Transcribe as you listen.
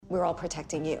we're all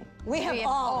protecting you. We have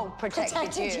all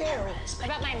protected you.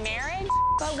 About my marriage?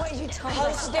 But what you told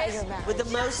us about your marriage. With the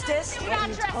mostest? What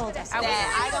you told us. Don't ever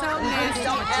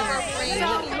bring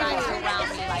anybody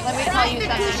around me like Let me that. tell you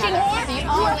something. The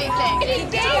only thing.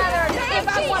 If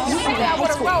I want to say that, I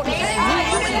would have wrote it.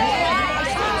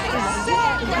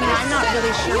 I'm not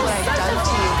really sure what I've done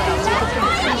to you, but I'll take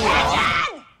it from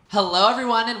you. Hello,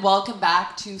 everyone, and welcome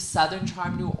back to Southern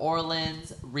Charm New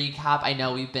Orleans recap. I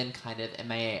know we've been kind of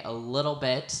MIA a little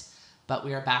bit, but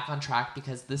we are back on track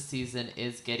because this season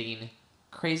is getting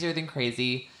crazier than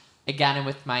crazy. Again, I'm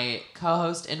with my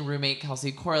co-host and roommate,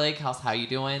 Kelsey Corley. Kelsey, how you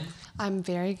doing? I'm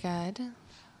very good.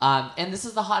 And this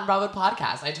is the Hot and Broadwood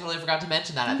podcast. I totally forgot to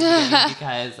mention that at the beginning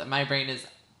because my brain is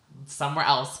somewhere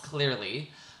else,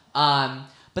 clearly.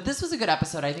 But this was a good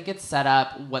episode. I think it set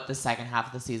up what the second half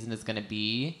of the season is going to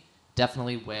be.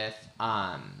 Definitely with,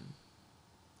 Reagan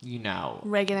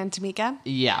and Tamika.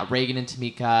 Yeah, Reagan and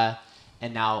Tamika.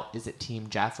 And now, is it Team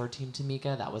Jeff or Team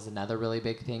Tamika? That was another really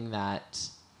big thing that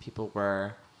people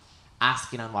were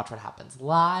asking on Watch What Happens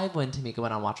Live when Tamika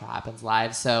went on Watch What Happens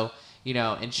Live. So,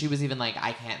 and she was even like,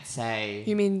 I can't say.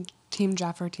 You mean Team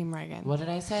Jeff or Team Reagan? What did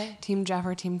I say? Team Jeff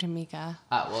or Team Tamika?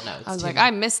 Well, no. It's I was like, I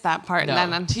missed that part. No,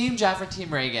 And then Team Jeff or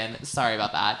Team Reagan. Sorry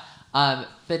about that.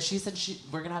 But she said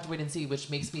we're going to have to wait and see, which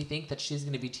makes me think that she's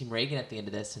going to be Team Reagan at the end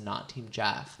of this and not Team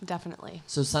Jeff. Definitely.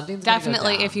 So something's going to go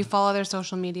Definitely, down. if you follow their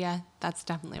social media, that's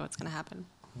definitely what's going to happen.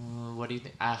 What do you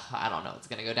think? I don't know what's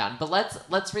going to go down. But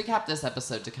let's recap this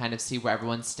episode to kind of see where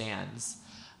everyone stands.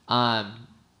 The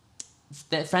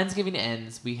Friendsgiving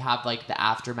ends. We have like the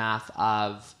aftermath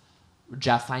of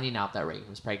Jeff finding out that Reagan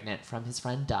was pregnant from his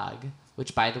friend Doug,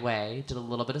 which, by the way, did a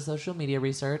little bit of social media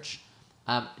research.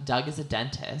 Doug is a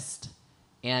dentist,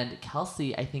 and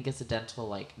Kelsey, I think, is a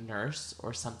dental nurse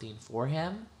or something for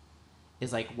him.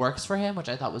 Works for him, which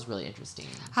I thought was really interesting.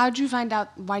 How'd you find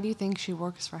out? Why do you think she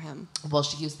works for him? Well,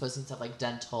 she keeps posting stuff like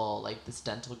dental, this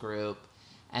dental group,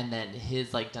 and then his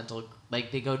dental,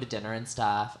 they go to dinner and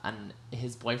stuff, and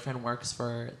his boyfriend works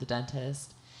for the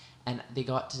dentist, and they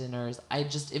go out to dinners. I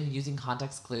just am using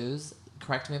context clues.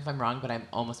 Correct me if I'm wrong, but I'm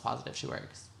almost positive she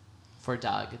works for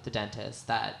Doug, the dentist,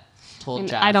 that told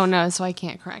Jeff. I don't know, so I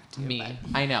can't correct you. Me.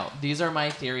 But. I know. These are my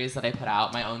theories that I put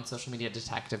out, my own social media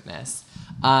detectiveness.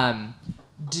 I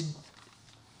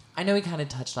know we kind of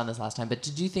touched on this last time, but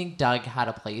did you think Doug had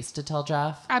a place to tell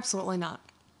Jeff? Absolutely not.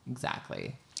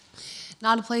 Exactly.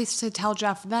 Not a place to tell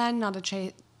Jeff then, not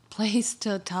a place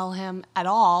to tell him at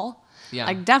all.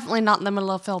 Yeah. Definitely not in the middle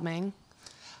of filming.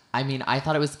 I mean, I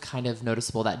thought it was kind of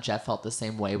noticeable that Jeff felt the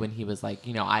same way when he was like,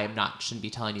 shouldn't be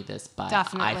telling you this, but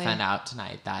Definitely. I found out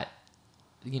tonight that,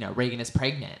 Reagan is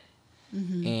pregnant.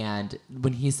 Mm-hmm. And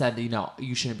when he said,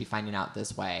 you shouldn't be finding out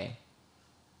this way,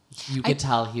 you could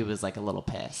tell he was a little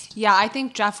pissed. Yeah, I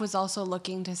think Jeff was also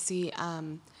looking to see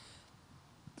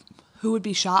who would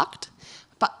be shocked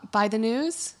by the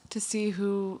news, to see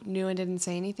who knew and didn't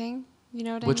say anything. You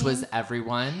know what I mean? Which was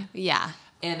everyone. Yeah.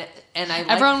 And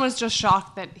everyone was just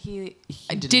shocked that he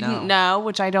didn't know,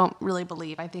 which I don't really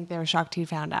believe. I think they were shocked he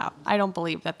found out. I don't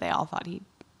believe that they all thought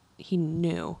he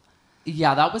knew.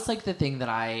 Yeah, that was the thing that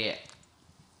I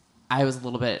was a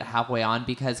little bit halfway on,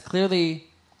 because clearly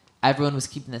everyone was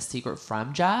keeping this secret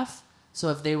from Jeff. So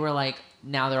if they were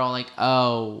now they're all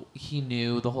oh, he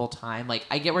knew the whole time.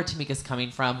 I get where Tamika's coming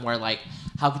from, where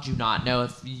how could you not know?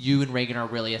 If you and Reagan are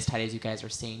really as tight as you guys are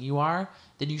saying you are,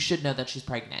 then you should know that she's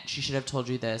pregnant. She should have told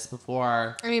you this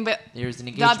before. I mean, but there's an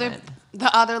engagement. The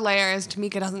other layer is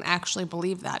Tamika doesn't actually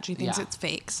believe that. She thinks it's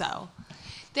fake. So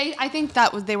I think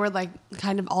they were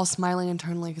kind of all smiling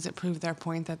internally because it proved their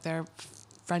point that their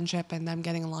friendship and them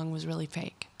getting along was really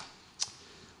fake.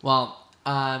 Well,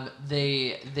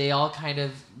 they all kind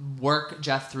of work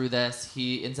Jeff through this.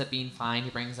 He ends up being fine. He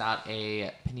brings out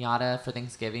a piñata for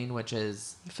Thanksgiving, which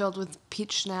is filled with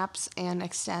peach schnapps and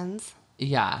extends.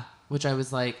 Yeah, which I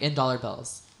was and dollar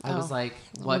bills. I was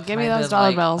what give kind me those of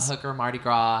dollar bills. Hooker Mardi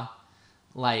Gras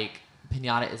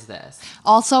piñata is this?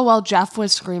 Also, while Jeff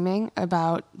was screaming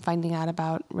about finding out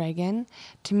about Reagan,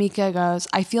 Tamika goes,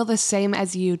 "I feel the same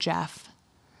as you, Jeff,"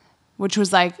 which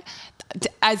was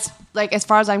as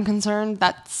far as I'm concerned,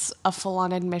 that's a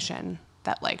full-on admission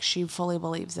that she fully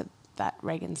believes that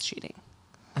Reagan's cheating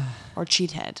or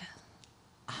cheated.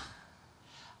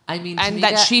 I mean, and Tamika,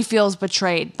 that she feels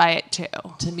betrayed by it too.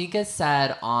 Tamika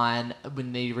said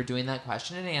when they were doing that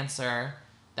question and answer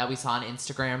that we saw on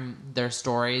Instagram, their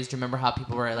stories. Do you remember how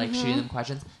people were shooting them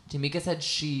questions? Tamika said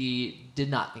she did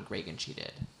not think Reagan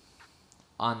cheated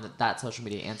on that social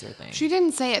media answer thing. She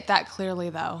didn't say it that clearly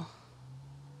though.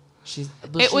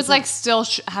 It was still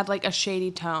had a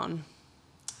shady tone.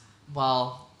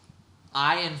 Well,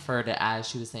 I inferred it as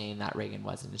she was saying that Reagan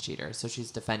wasn't a cheater, so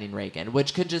she's defending Reagan,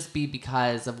 which could just be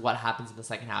because of what happens in the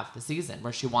second half of the season,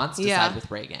 where she wants to side with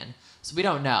Reagan. So we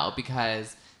don't know,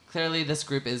 because clearly this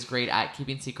group is great at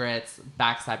keeping secrets,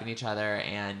 backstabbing each other,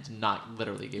 and not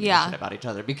literally giving a shit about each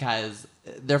other, because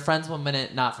they're friends one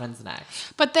minute, not friends the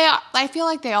next. But I feel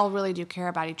like they all really do care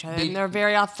about each other, and they're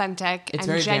very authentic and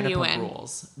very genuine. Vanderpump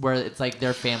Rules, where it's like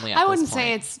their family. I wouldn't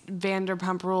say it's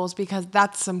Vanderpump Rules, because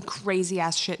that's some crazy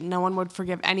ass shit. No one would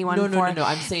forgive anyone for. No.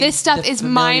 I'm saying this stuff is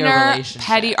minor,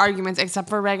 petty arguments. arguments, except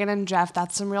for Reagan and Jeff.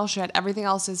 That's some real shit. Everything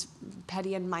else is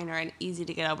petty and minor and easy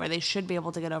to get over. They should be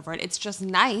able to get over it. It's just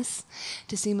nice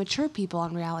to see mature people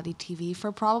on reality TV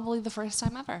for probably the first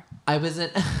time ever. I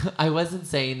wasn't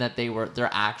saying that their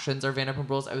actions are Vanderpump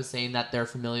Rules. I was saying that their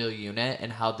familial unit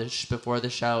and how before the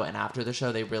show and after the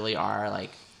show they really are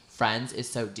like friends is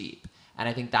so deep. And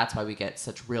I think that's why we get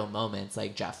such real moments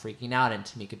like Jeff freaking out and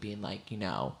Tamika being like,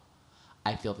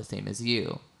 I feel the same as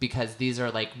you, because these are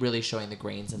like really showing the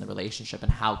grains in the relationship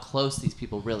and how close these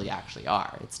people really actually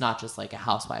are. It's not just like a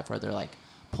housewife where they're like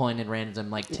pulling in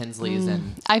random like Tinsleys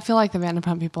and. I feel like the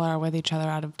Vanderpump people are with each other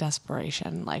out of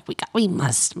desperation. Like we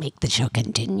must make the show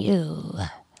continue.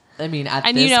 I mean, at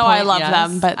and this point, I love yes.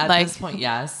 them, but at like this point,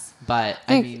 yes. But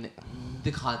I mean,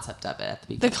 the concept of it at the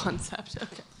beginning. The concept,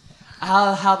 okay.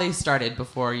 How they started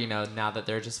before, now that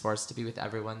they're just forced to be with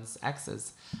everyone's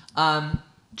exes.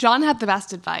 John had the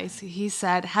best advice. He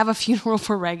said, have a funeral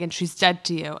for Reagan. She's dead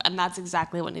to you. And that's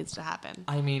exactly what needs to happen.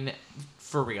 I mean,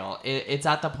 for real. It's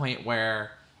at the point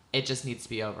where it just needs to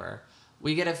be over.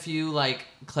 We get a few,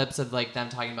 clips of, them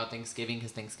talking about Thanksgiving,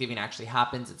 because Thanksgiving actually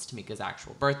happens. It's Tamika's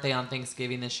actual birthday on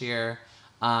Thanksgiving this year.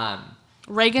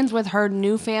 Reagan's with her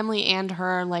new family and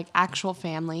her, actual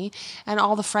family. And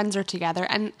all the friends are together.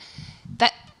 And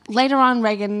that... Later on,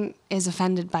 Reagan is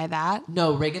offended by that.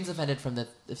 No, Reagan's offended from the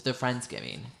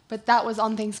Friendsgiving. But that was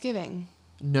on Thanksgiving.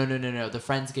 No. The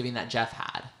Friendsgiving that Jeff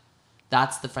had.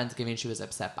 That's the Friendsgiving she was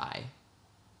upset by.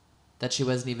 That she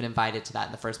wasn't even invited to that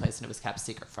in the first place and it was kept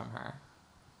secret from her.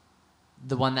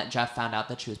 The one that Jeff found out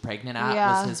that she was pregnant at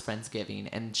was his Friendsgiving.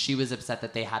 And she was upset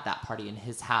that they had that party in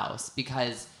his house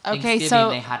because Thanksgiving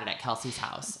they had it at Kelsey's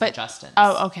house, at Justin's.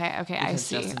 Oh, okay, I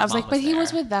see. Justin's I was like, mom but was he there.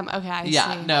 was with them. Okay, I see.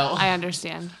 Yeah, no. I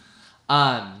understand.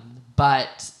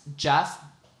 But Jeff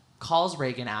calls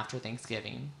Reagan after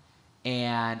Thanksgiving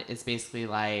and is basically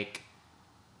like...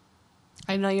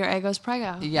 I know your ego's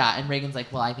prego. Yeah, and Reagan's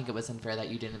like, well, I think it was unfair that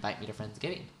you didn't invite me to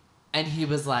Friendsgiving. And he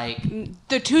was like...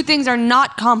 The two things are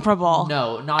not comparable.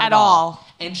 No, not at all.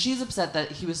 And she's upset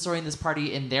that he was throwing this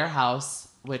party in their house,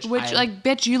 which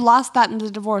bitch, you lost that in the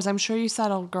divorce. I'm sure you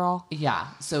settled, girl. Yeah,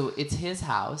 so it's his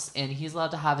house, and he's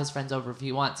allowed to have his friends over if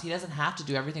he wants. He doesn't have to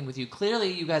do everything with you.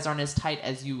 Clearly, you guys aren't as tight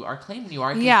as you are claiming you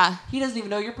are. Yeah. He doesn't even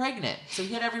know you're pregnant, so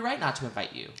he had every right not to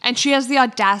invite you. And she has the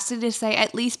audacity to say,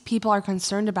 at least people are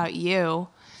concerned about you.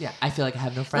 Yeah, I feel like I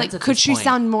have no friends at could this she point.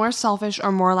 sound more selfish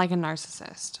or more like a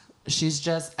narcissist? She's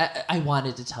just... I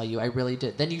wanted to tell you. I really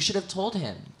did. Then you should have told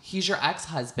him. He's your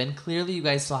ex-husband. Clearly, you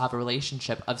guys still have a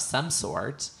relationship of some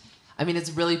sort. I mean, it's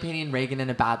really painting Reagan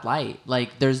in a bad light.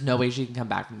 There's no way she can come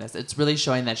back from this. It's really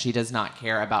showing that she does not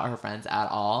care about her friends at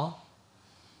all.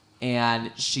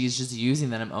 And she's just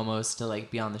using them almost to,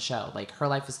 be on the show. Her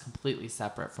life is completely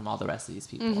separate from all the rest of these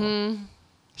people. Mm-hmm.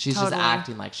 She's Totally. just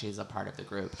acting like she's a part of the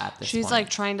group at this point. She's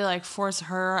trying to force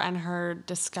her and her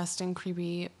disgusting,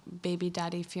 creepy baby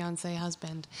daddy fiance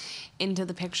husband into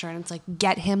the picture. And it's like,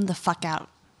 get him the fuck out.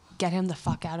 Get him the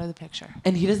fuck out of the picture.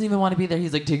 And he doesn't even want to be there.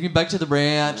 He's like, take me back to the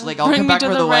ranch. I'll Bring come me back to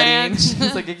for the the wedding. ranch.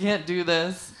 He's like, I can't do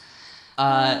this.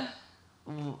 Tamika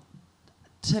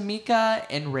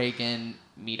and Reagan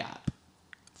meet up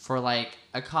for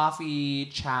a coffee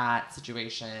chat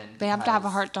situation. They have to have a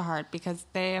heart-to-heart because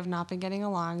they have not been getting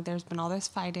along. There's been all this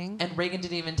fighting. And Reagan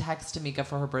didn't even text Tamika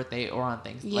for her birthday or on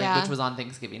Thanksgiving, which was on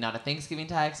Thanksgiving. Not a Thanksgiving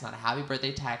text, not a happy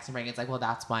birthday text. And Reagan's like, well,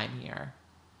 that's why I'm here.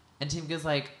 And Tamika's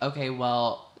like, okay,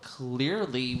 well,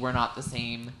 clearly we're not the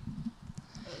same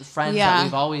friends that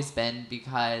we've always been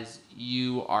because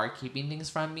you are keeping things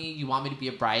from me. You want me to be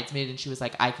a bridesmaid. And she was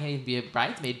like, I can't even be a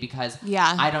bridesmaid because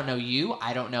I don't know you.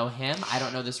 I don't know him. I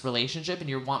don't know this relationship. And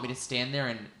you want me to stand there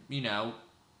and,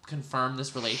 confirm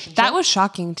this relationship. That was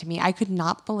shocking to me. I could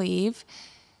not believe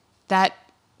that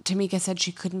Tamika said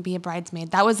she couldn't be a bridesmaid.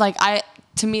 That was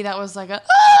to me, that was a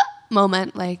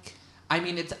moment. I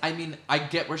mean, I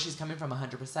get where she's coming from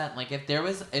 100%. If there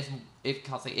was, if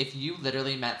Kelsey, if you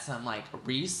literally met some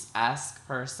Reese-esque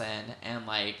person and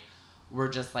were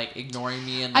just ignoring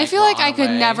me and I feel like I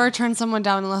could never turn someone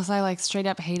down unless I straight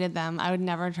up hated them. I would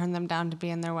never turn them down to be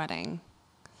in their wedding.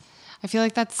 I feel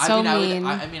like that's so mean.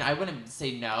 I mean, I wouldn't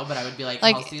say no, but I would be like,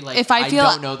 Like, Kelsey, like, if I feel-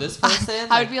 don't know this person.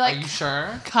 I would be like, are you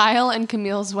sure? Kyle and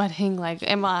Camille's wedding, like,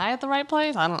 am I at the right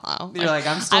place? I don't know. You're like,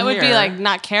 I'm still I would be here. like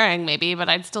not caring maybe, but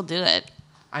I'd still do it.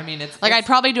 I mean, it's Like, I'd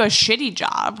probably do a shitty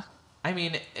job. I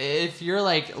mean, if you're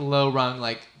like low rung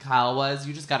like Kyle was,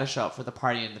 you just got to show up for the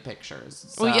party and the pictures.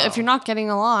 So, Well, yeah, if you're not getting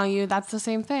along, that's the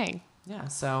same thing. Yeah,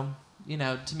 so, you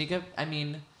know, Tamika, I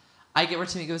mean, I get where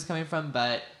Tamika was coming from,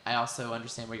 but I also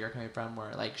understand where you're coming from,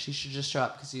 where, like, she should just show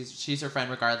up because she's her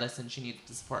friend regardless, and she needs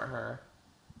to support her.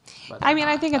 I mean,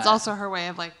 I think it's also her way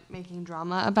of, like, making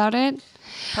drama about it.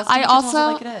 Plus, I Tamika tells it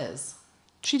also... like it is.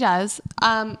 She does.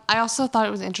 I also thought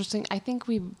it was interesting. I think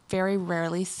we very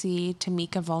rarely see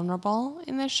Tamika vulnerable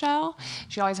in this show.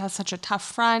 She always has such a tough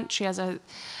front. She has a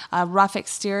rough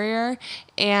exterior.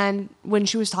 And when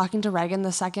she was talking to Reagan,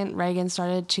 the second Reagan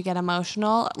started to get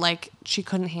emotional, like, she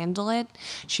couldn't handle it.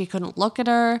 She couldn't look at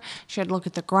her. She had to look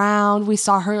at the ground. We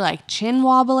saw her, like, chin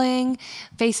wobbling.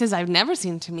 Faces I've never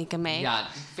seen Tamika make. Yeah,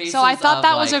 faces so I thought of,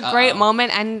 that was like, a great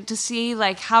moment, and to see,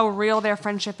 like, how real their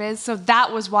friendship is. So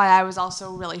that was why I was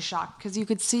also really shocked, because you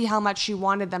could see how much she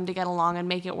wanted them to get along and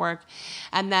make it work.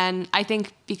 And then I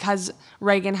think because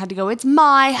Reagan had to go, it's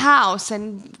my house,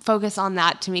 and focus on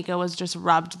that, Tamika was just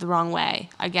rubbed the wrong way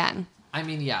again. I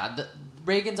mean, yeah,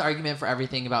 Reagan's argument for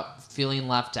everything about feeling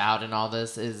left out and all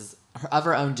this is of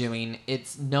her own doing.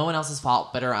 It's no one else's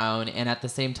fault but her own. And at the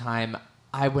same time,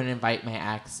 I wouldn't invite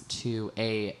my ex to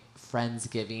a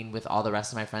Friendsgiving with all the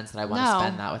rest of my friends that I want to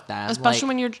spend that with them. Especially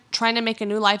when you're trying to make a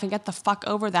new life and get the fuck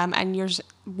over them, and you're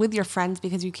with your friends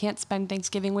because you can't spend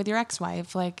Thanksgiving with your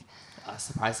ex-wife. Like,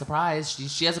 surprise, surprise.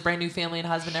 She has a brand new family and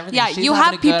husband and everything. yeah, She's you having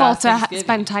have a good people ass to Thanksgiving.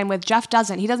 spend time with. Jeff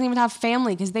doesn't. He doesn't even have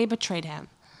family because they betrayed him.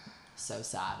 So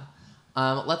sad.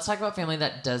 Let's talk about family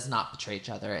that does not betray each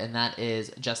other, and that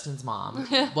is Justin's mom.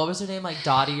 What was her name? Like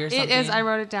Dottie or something? It is. I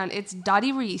wrote it down. It's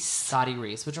Dottie Reese. Dottie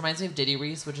Reese, which reminds me of Diddy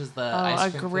Reese, which is the a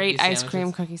great cookie ice cream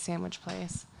sandwiches. cookie sandwich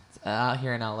place. Out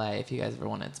here in LA, if you guys ever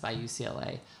want it, it's by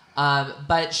UCLA.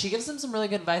 But she gives him some really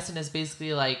good advice and is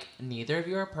basically like, neither of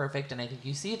you are perfect, and I think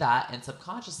you see that, and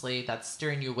subconsciously that's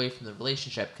steering you away from the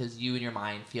relationship because you in your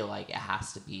mind feel like it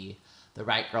has to be the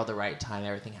right girl, the right time,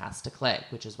 everything has to click,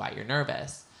 which is why you're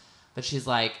nervous. But she's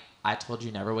like, I told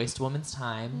you never waste a woman's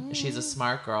time. She's a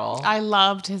smart girl. I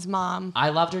loved his mom.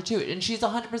 I loved her too. And she's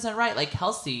 100% right. Like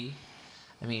Kelsey,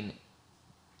 I mean,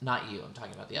 not you. I'm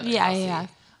talking about the other Kelsey. Yeah.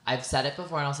 I've said it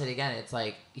before and I'll say it again. It's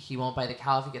like, he won't buy the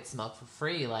cow if he gets milk for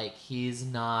free. Like, he's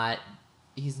not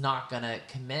going to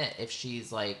commit if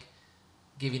she's like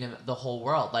giving him the whole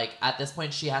world. Like, at this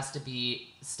point, she has to be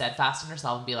steadfast in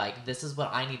herself and be like, this is what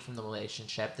I need from the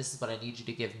relationship. This is what I need you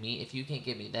to give me. If you can't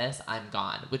give me this, I'm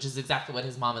gone. Which is exactly what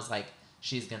his mom is like,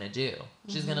 she's going to do.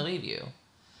 She's going to leave you.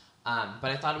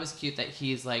 But I thought it was cute that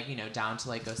he's like, you know, down to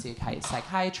like go see a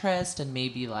psychiatrist and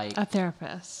maybe like... A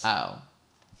therapist. Oh.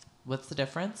 What's the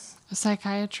difference? A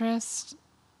psychiatrist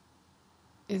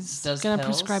is Does going to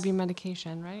pills? prescribe you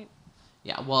medication, right?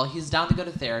 Yeah, well, he's down to go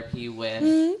to therapy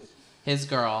with his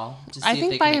girl to see I if they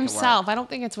think can by make it himself. work. I don't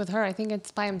think it's with her. I think it's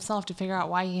by himself to figure out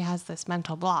why he has this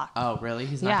mental block. Oh, really?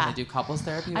 He's not Yeah. going to do couples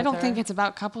therapy with I don't her? think it's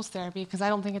about couples therapy because I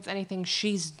don't think it's anything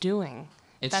she's doing.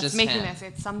 It's that's just making him. this.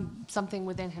 It's something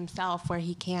within himself where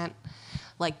he can't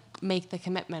like make the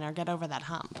commitment or get over that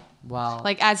hump. Well...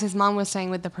 Like as his mom was saying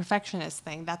with the perfectionist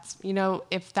thing, that's, you know,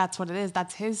 if that's what it is,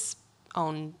 that's his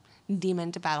own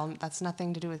demon to battle. That's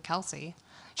nothing to do with Kelsey.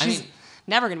 She's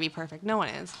never going to be perfect. No one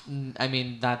is. I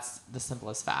mean, that's the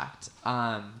simplest fact.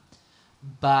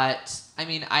 But, I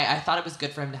mean, I thought it was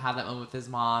good for him to have that moment with his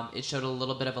mom. It showed a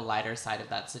little bit of a lighter side of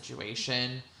that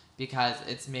situation because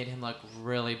it's made him look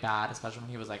really bad, especially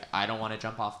when he was like, I don't want to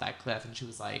jump off that cliff. And she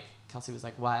was like, Kelsey was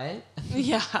like, what?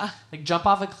 Yeah. Like, jump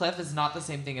off a cliff is not the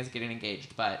same thing as getting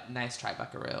engaged, but nice try,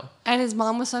 buckaroo. And his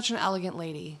mom was such an elegant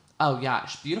lady. Oh, yeah,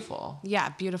 she's beautiful. Yeah,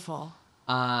 beautiful.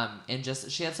 And just,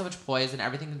 she had so much poise and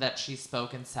everything that she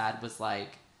spoke and said was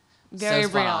like, Very so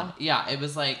spot real. on. Yeah, it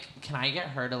was like, can I get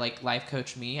her to like life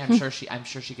coach me? I'm sure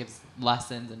she gives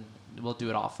lessons and will do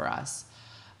it all for us.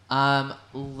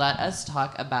 Let us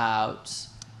talk about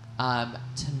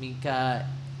Tamika,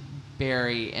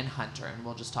 Barry, and Hunter, and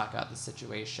we'll just talk about the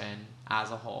situation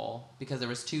as a whole because there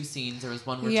was two scenes. There was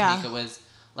one where Tamika was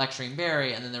lecturing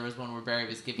Barry, and then there was one where Barry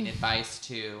was giving advice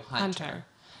to Hunter.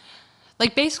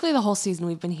 Like, basically the whole season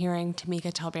we've been hearing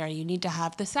Tamika tell Barry, you need to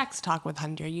have the sex talk with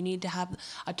Hunter. You need to have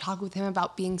a talk with him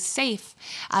about being safe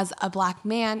as a black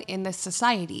man in this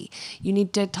society. You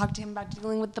need to talk to him about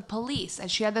dealing with the police. And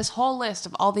she had this whole list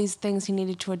of all these things he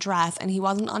needed to address, and he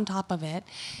wasn't on top of it.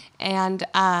 And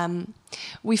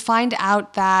we find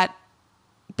out that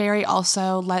Barry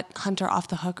also let Hunter off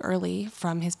the hook early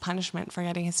from his punishment for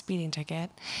getting his speeding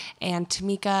ticket. And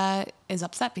Tamika is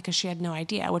upset because she had no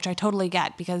idea, which I totally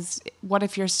get. Because what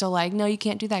if you're still like, no, you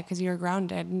can't do that because you're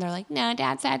grounded. And they're like, no,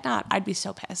 Dad said not. I'd be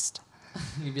so pissed.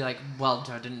 You'd be like, well,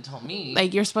 Joe didn't tell me.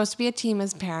 Like, you're supposed to be a team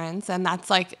as parents. And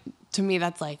that's like, to me,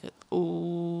 that's like,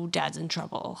 ooh, Dad's in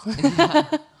trouble.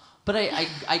 Yeah. But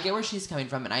I get where she's coming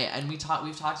from. And we've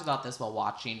talked about this while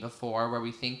watching before, where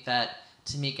we think that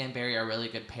Tamika and Barry are a really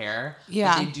good pair.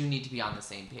 Yeah. But they do need to be on the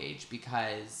same page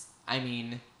because, I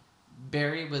mean,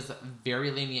 Barry was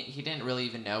very lenient. He didn't really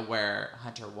even know where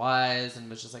Hunter was and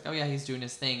was just like, oh, yeah, he's doing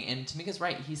his thing. And Tamika's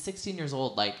right. He's 16 years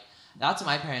old. Like, that's when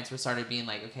my parents were started being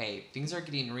like, okay, things are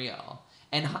getting real.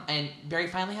 And Barry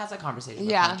finally has that conversation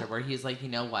with Hunter where he's like, you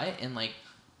know what? In, like,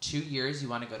 2 years, you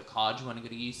want to go to college, you want to go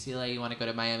to UCLA, you want to go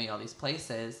to Miami, all these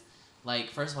places.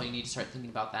 Like, first of all, you need to start thinking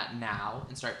about that now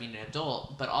and start being an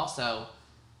adult. But also,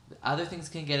 other things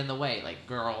can get in the way. Like,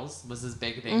 girls was his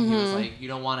big thing. He was like, you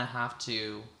don't want to have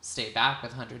to stay back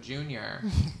with Hunter Jr.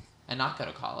 and not go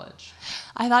to college.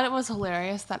 I thought it was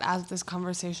hilarious that as this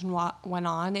conversation went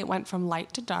on, it went from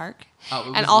light to dark. Oh, it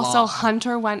was and also, long.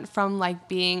 Hunter went from, like,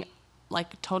 being,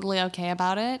 like, totally okay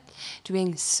about it to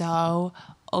being so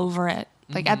over it.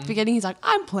 Like, at the beginning, he's like,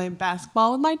 I'm playing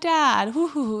basketball with my dad.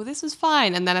 Hoo, this is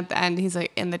fine. And then at the end, he's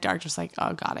like, in the dark, just like,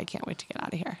 oh, God, I can't wait to get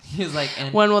out of here. He's like,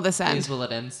 and when will this end? Please, will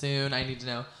it end soon? I need to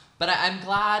know. But I'm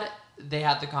glad they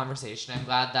had the conversation. I'm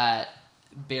glad that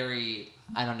Barry,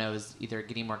 I don't know, is either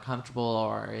getting more comfortable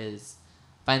or is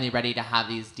finally ready to have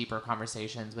these deeper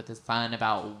conversations with his son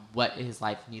about what his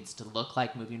life needs to look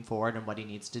like moving forward and what he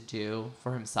needs to do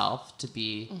for himself to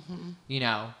be, you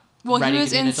know, well, ready he was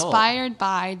to be an adult. inspired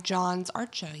by John's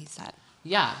art show, he said.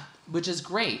 Yeah, which is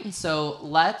great. So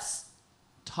let's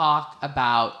talk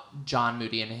about John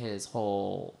Moody and his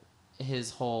whole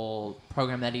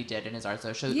program that he did in his art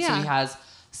show. So he has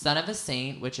Son of a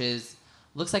Saint, which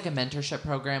looks like a mentorship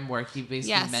program where he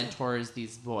basically mentors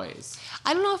these boys.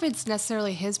 I don't know if it's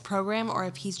necessarily his program or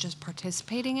if he's just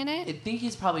participating in it. I think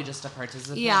he's probably just a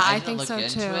participant. Yeah, I didn't think look so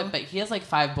into too. it, but he has like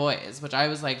 5 boys, which I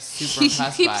was like super He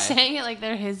impressed keeps by. saying it like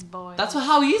they're his boys. That's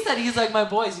how he said. He's like, my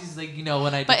boys. He's like, you know,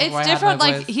 when I. But before it's I had different. my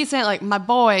Like boys, he's saying, like my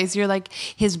boys. You're like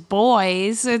his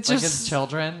boys. It's like just his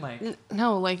children. Like,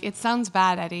 no, like it sounds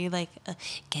bad, Eddie. Like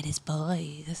get his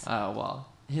boys. oh well,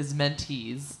 his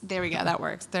mentees. There we go. That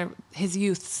works. They're his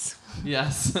youths.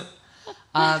 Yes.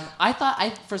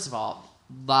 First of all,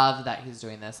 love that he's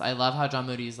doing this. I love how John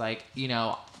Moody's like, you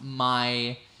know,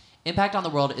 my impact on the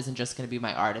world isn't just going to be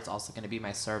my art, it's also going to be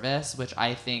my service, which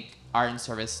I think art and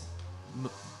service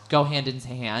go hand in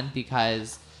hand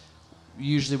because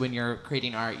usually when you're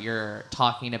creating art, you're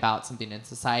talking about something in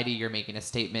society, you're making a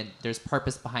statement, there's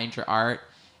purpose behind your art,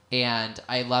 and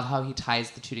I love how he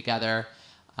ties the two together.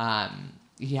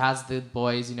 He has the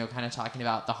boys, you know, kind of talking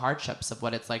about the hardships of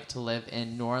what it's like to live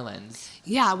in New Orleans.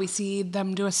 Yeah, we see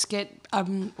them do a skit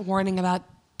warning about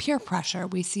peer pressure.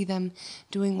 We see them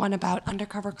doing one about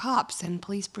undercover cops and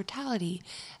police brutality.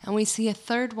 And we see a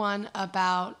third one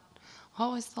about,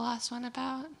 what was the last one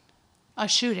about? A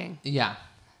shooting. Yeah.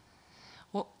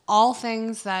 Well, all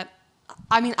things that,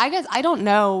 I mean, I guess, I don't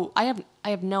know. I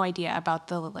have no idea about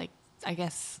the, like, I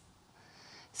guess,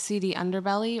 seedy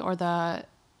underbelly or the...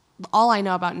 All I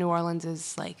know about New Orleans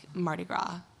is like Mardi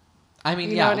Gras. I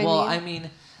mean, I mean,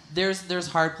 there's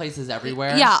hard places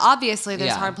everywhere. Yeah, obviously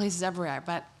there's hard places everywhere,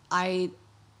 but I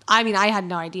mean, I had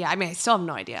no idea. I mean, I still have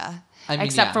no idea,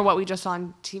 except for what we just saw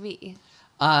on TV.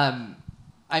 I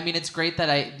mean, it's great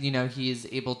that he's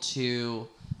able to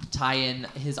tie in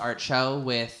his art show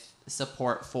with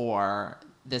support for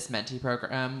this mentee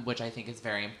program, which I think is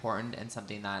very important and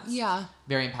something that's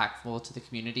very impactful to the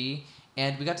community.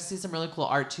 And we got to see some really cool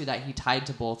art, too, that he tied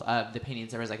to both of the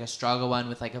paintings. There was, like, a struggle one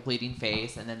with, like, a bleeding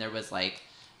face. And then there was, like,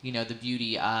 you know, the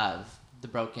beauty of the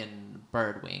broken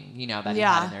bird wing, you know, that he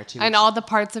had in there, too. And all the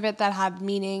parts of it that had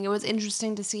meaning. It was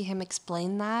interesting to see him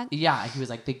explain that. Yeah, he was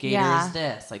like, the gator is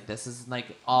this. Like, this is, like,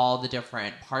 all the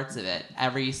different parts of it.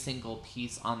 Every single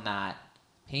piece on that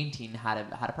painting had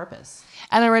a purpose.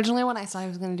 And originally when I saw he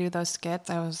was going to do those skits,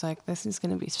 I was like, this is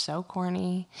going to be so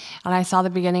corny. And I saw the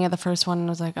beginning of the first one and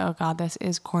was like, oh God, this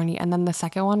is corny. And then the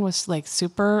second one was like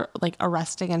super like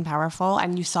arresting and powerful.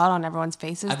 And you saw it on everyone's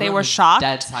faces. They were shocked.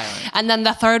 Dead silent. And then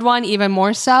the third one, even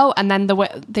more so. And then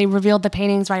they revealed the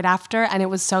paintings right after. And it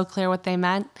was so clear what they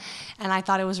meant. And I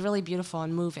thought it was really beautiful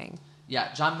and moving.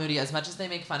 Yeah, John Moody, as much as they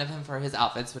make fun of him for his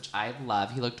outfits, which I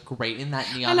love, he looked great in that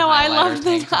neon highlighter I loved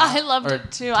tank top. I loved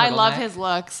it too. I love his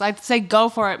looks. I'd say go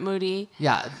for it, Moody.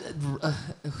 Yeah,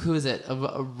 who is it?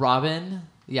 Robin?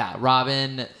 Yeah,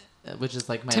 Robin, which is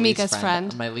like my Tamika's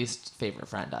friend. My least favorite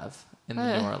friend of in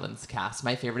the New Orleans cast.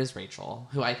 My favorite is Rachel,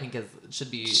 who I think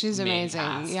should be She's main amazing,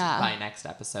 cast yeah. by next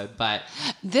episode. But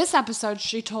This episode,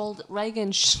 she told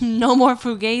Reagan no more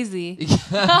fugazi,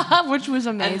 which was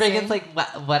amazing. and Reagan's like,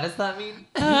 what does that mean?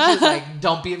 She's like,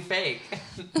 don't be fake.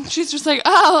 She's just like,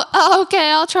 oh,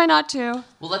 okay, I'll try not to.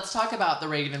 Well, let's talk about the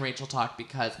Reagan and Rachel talk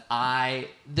because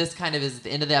this kind of is the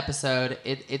end of the episode.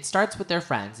 It starts with their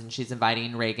friends, and she's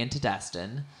inviting Reagan to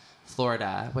Destin,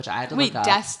 Florida, which I had to look up.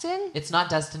 Wait, Destin? It's not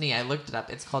Destiny. I looked it up.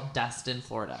 It's called Destin,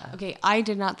 Florida. Okay, I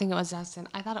did not think it was Destin.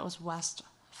 I thought it was West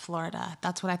Florida.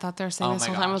 That's what I thought they were saying Oh this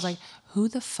my whole time. I was gosh. like, who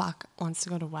the fuck wants to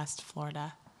go to West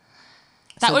Florida?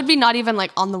 That would be not even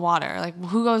like on the water. Like,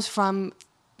 who goes from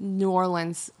New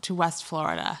Orleans to West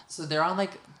Florida? So they're on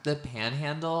like the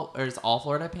Panhandle, or is all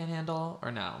Florida Panhandle,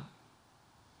 or no?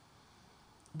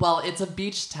 Well, it's a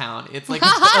beach town. It's like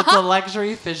it's a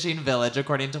luxury fishing village,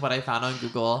 according to what I found on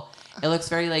Google. It looks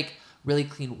very like really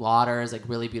clean waters, like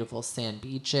really beautiful sand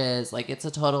beaches. Like it's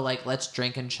a total like let's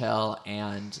drink and chill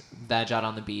and veg out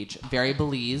on the beach. Very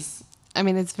Belize. I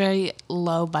mean, it's very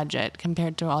low budget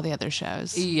compared to all the other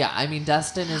shows. Yeah, I mean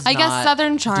Destin is. I guess not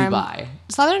Southern Charm, Dubai.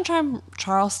 Southern Charm,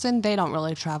 Charleston, they don't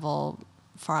really travel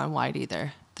far and wide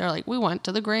either. They're like, we went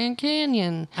to the Grand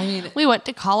Canyon. I mean, we went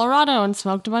to Colorado and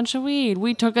smoked a bunch of weed.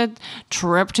 We took a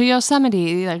trip to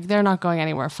Yosemite. Like, they're not going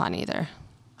anywhere fun either.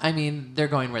 I mean, they're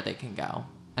going where they can go.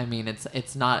 I mean,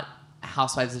 it's not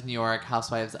Housewives of New York,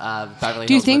 Housewives of Beverly Hills.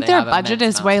 Do you think where they their have budget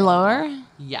immense is way amounts of lower?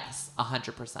 Yes,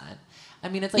 100%. I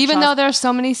mean, it's like Even though there's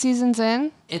so many seasons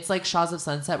in? it's like Shaws of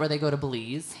Sunset where they go to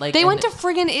Belize. Like They and- went to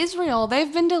friggin' Israel.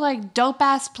 They've been to like dope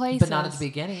ass places. but not at the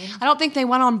beginning. I don't think they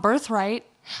went on Birthright.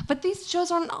 But these shows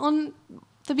aren't on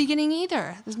the beginning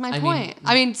either. This is my point.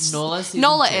 I mean, Nola season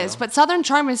Nola 2. is, but Southern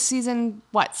Charm is season,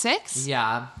 what, 6?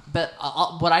 Yeah, but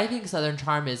what I think Southern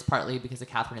Charm is partly because of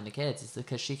Catherine and the kids is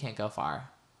because she can't go far.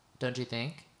 Don't you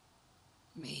think?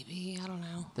 Maybe. I don't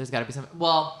know. There's got to be some.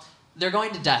 Well, they're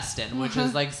going to Destin, which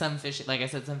is like some fishing, like I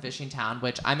said, some fishing town.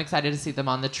 Which I'm excited to see them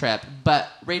on the trip. But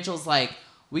Rachel's like,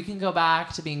 we can go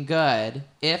back to being good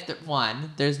if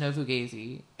one, there's no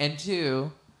fugazi, and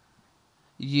two,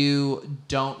 you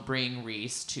don't bring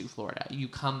Reese to Florida. You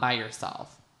come by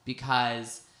yourself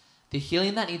because the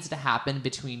healing that needs to happen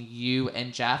between you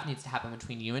and Jeff needs to happen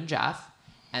between you and Jeff.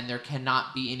 And there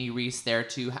cannot be any Reese there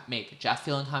to make Jeff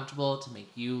feel uncomfortable, to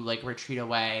make you like retreat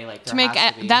away, like To make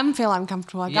them feel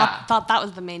uncomfortable. Yeah. Thought that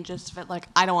was the main gist of it. Like,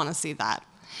 I don't want to see that.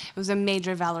 It was a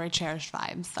major Valerie Cherish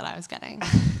vibes that I was getting.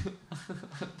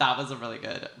 That was a really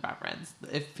good reference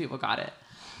if people got it.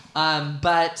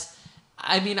 But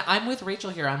I mean, I'm with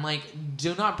Rachel here. I'm like,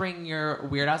 do not bring your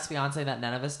weird ass fiance that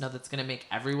none of us know that's gonna make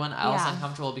everyone else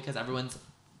uncomfortable because everyone's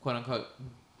quote unquote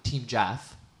Team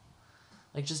Jeff.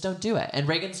 Like, just don't do it. And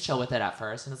Reagan's chill with it at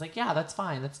first, and it's like, yeah, that's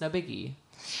fine. That's no biggie.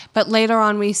 But later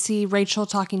on, we see Rachel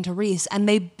talking to Reese,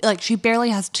 and she barely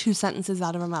has 2 sentences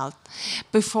out of her mouth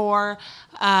before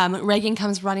Reagan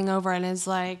comes running over and is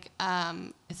like,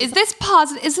 "Is this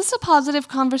positive? Is this a positive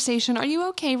conversation? Are you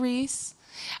okay, Reese?"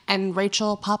 And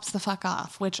Rachel pops the fuck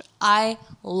off, which I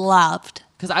loved.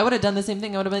 Because I would have done the same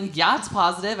thing. I would have been, yeah, it's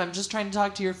positive. I'm just trying to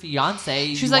talk to your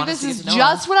fiance. She's like, this is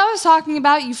just what I was talking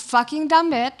about, you fucking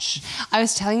dumb bitch. I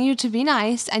was telling you to be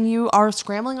nice, and you are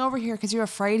scrambling over here because you're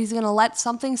afraid he's going to let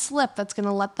something slip that's going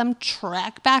to let them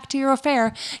track back to your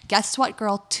affair. Guess what,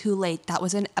 girl? Too late. That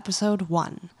was in episode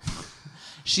 1.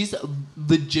 She's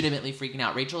legitimately freaking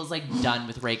out. Rachel is like done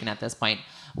with Reagan at this point,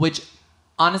 which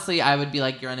honestly, I would be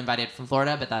like, you're uninvited from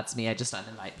Florida, but that's me. I just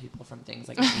uninvite people from things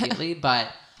like immediately. But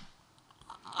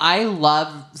I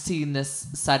love seeing this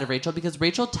side of Rachel because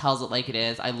Rachel tells it like it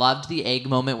is. I loved the egg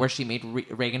moment where she made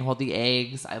Reagan hold the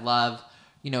eggs. I love,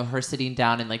 her sitting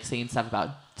down and like saying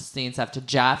stuff to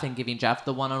Jeff and giving Jeff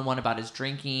the one-on-one about his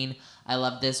drinking. I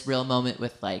love this real moment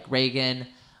with like Reagan.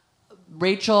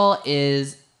 Rachel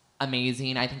is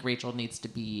amazing. I think Rachel needs to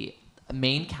be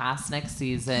main cast next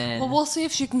season. Well, we'll see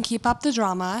if she can keep up the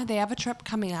drama. They have a trip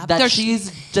coming up. That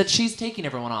she's taking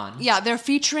everyone on. Yeah, they're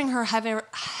featuring her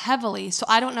heavily. So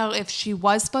I don't know if she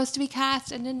was supposed to be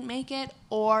cast and didn't make it,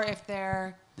 or if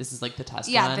they're... This is like the test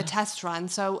run? Yeah, the test run.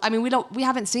 So, I mean, we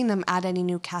haven't seen them add any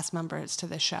new cast members to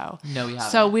the show. No, we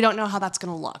haven't. So we don't know how that's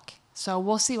going to look. So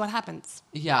we'll see what happens.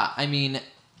 Yeah, I mean...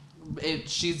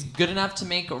 she's good enough to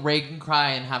make Reagan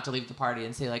cry and have to leave the party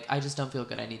and say like, I just don't feel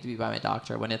good. I need to be by my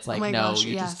doctor. When it's like,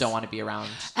 you just don't want to be around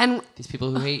and these people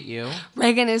who hate you.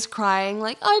 Reagan is crying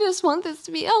like, I just want this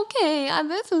to be okay. And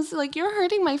this is like, you're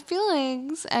hurting my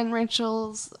feelings. And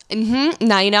Rachel's,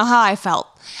 now you know how I felt.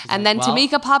 And then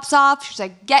Tamika pops off. She's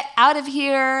like, get out of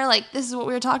here. Like, this is what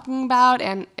we were talking about.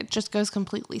 And it just goes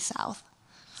completely south.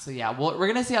 So yeah, we're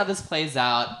gonna see how this plays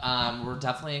out. We're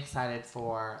definitely excited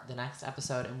for the next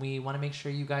episode, and we want to make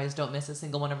sure you guys don't miss a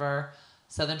single one of our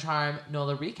Southern Charm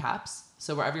NOLA recaps.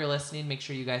 So wherever you're listening, make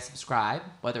sure you guys subscribe,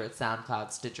 whether it's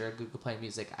SoundCloud, Stitcher, Google Play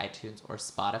Music, iTunes, or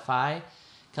Spotify.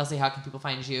 Kelsey, how can people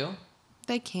find you?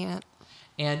 They can't.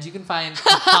 And you can find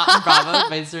Hot and Bravo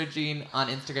by searching on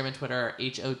Instagram and Twitter,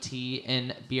 HOTNBRAVOD.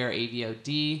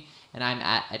 And I'm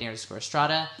at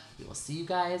 @_Estrada. We will see you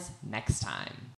guys next time.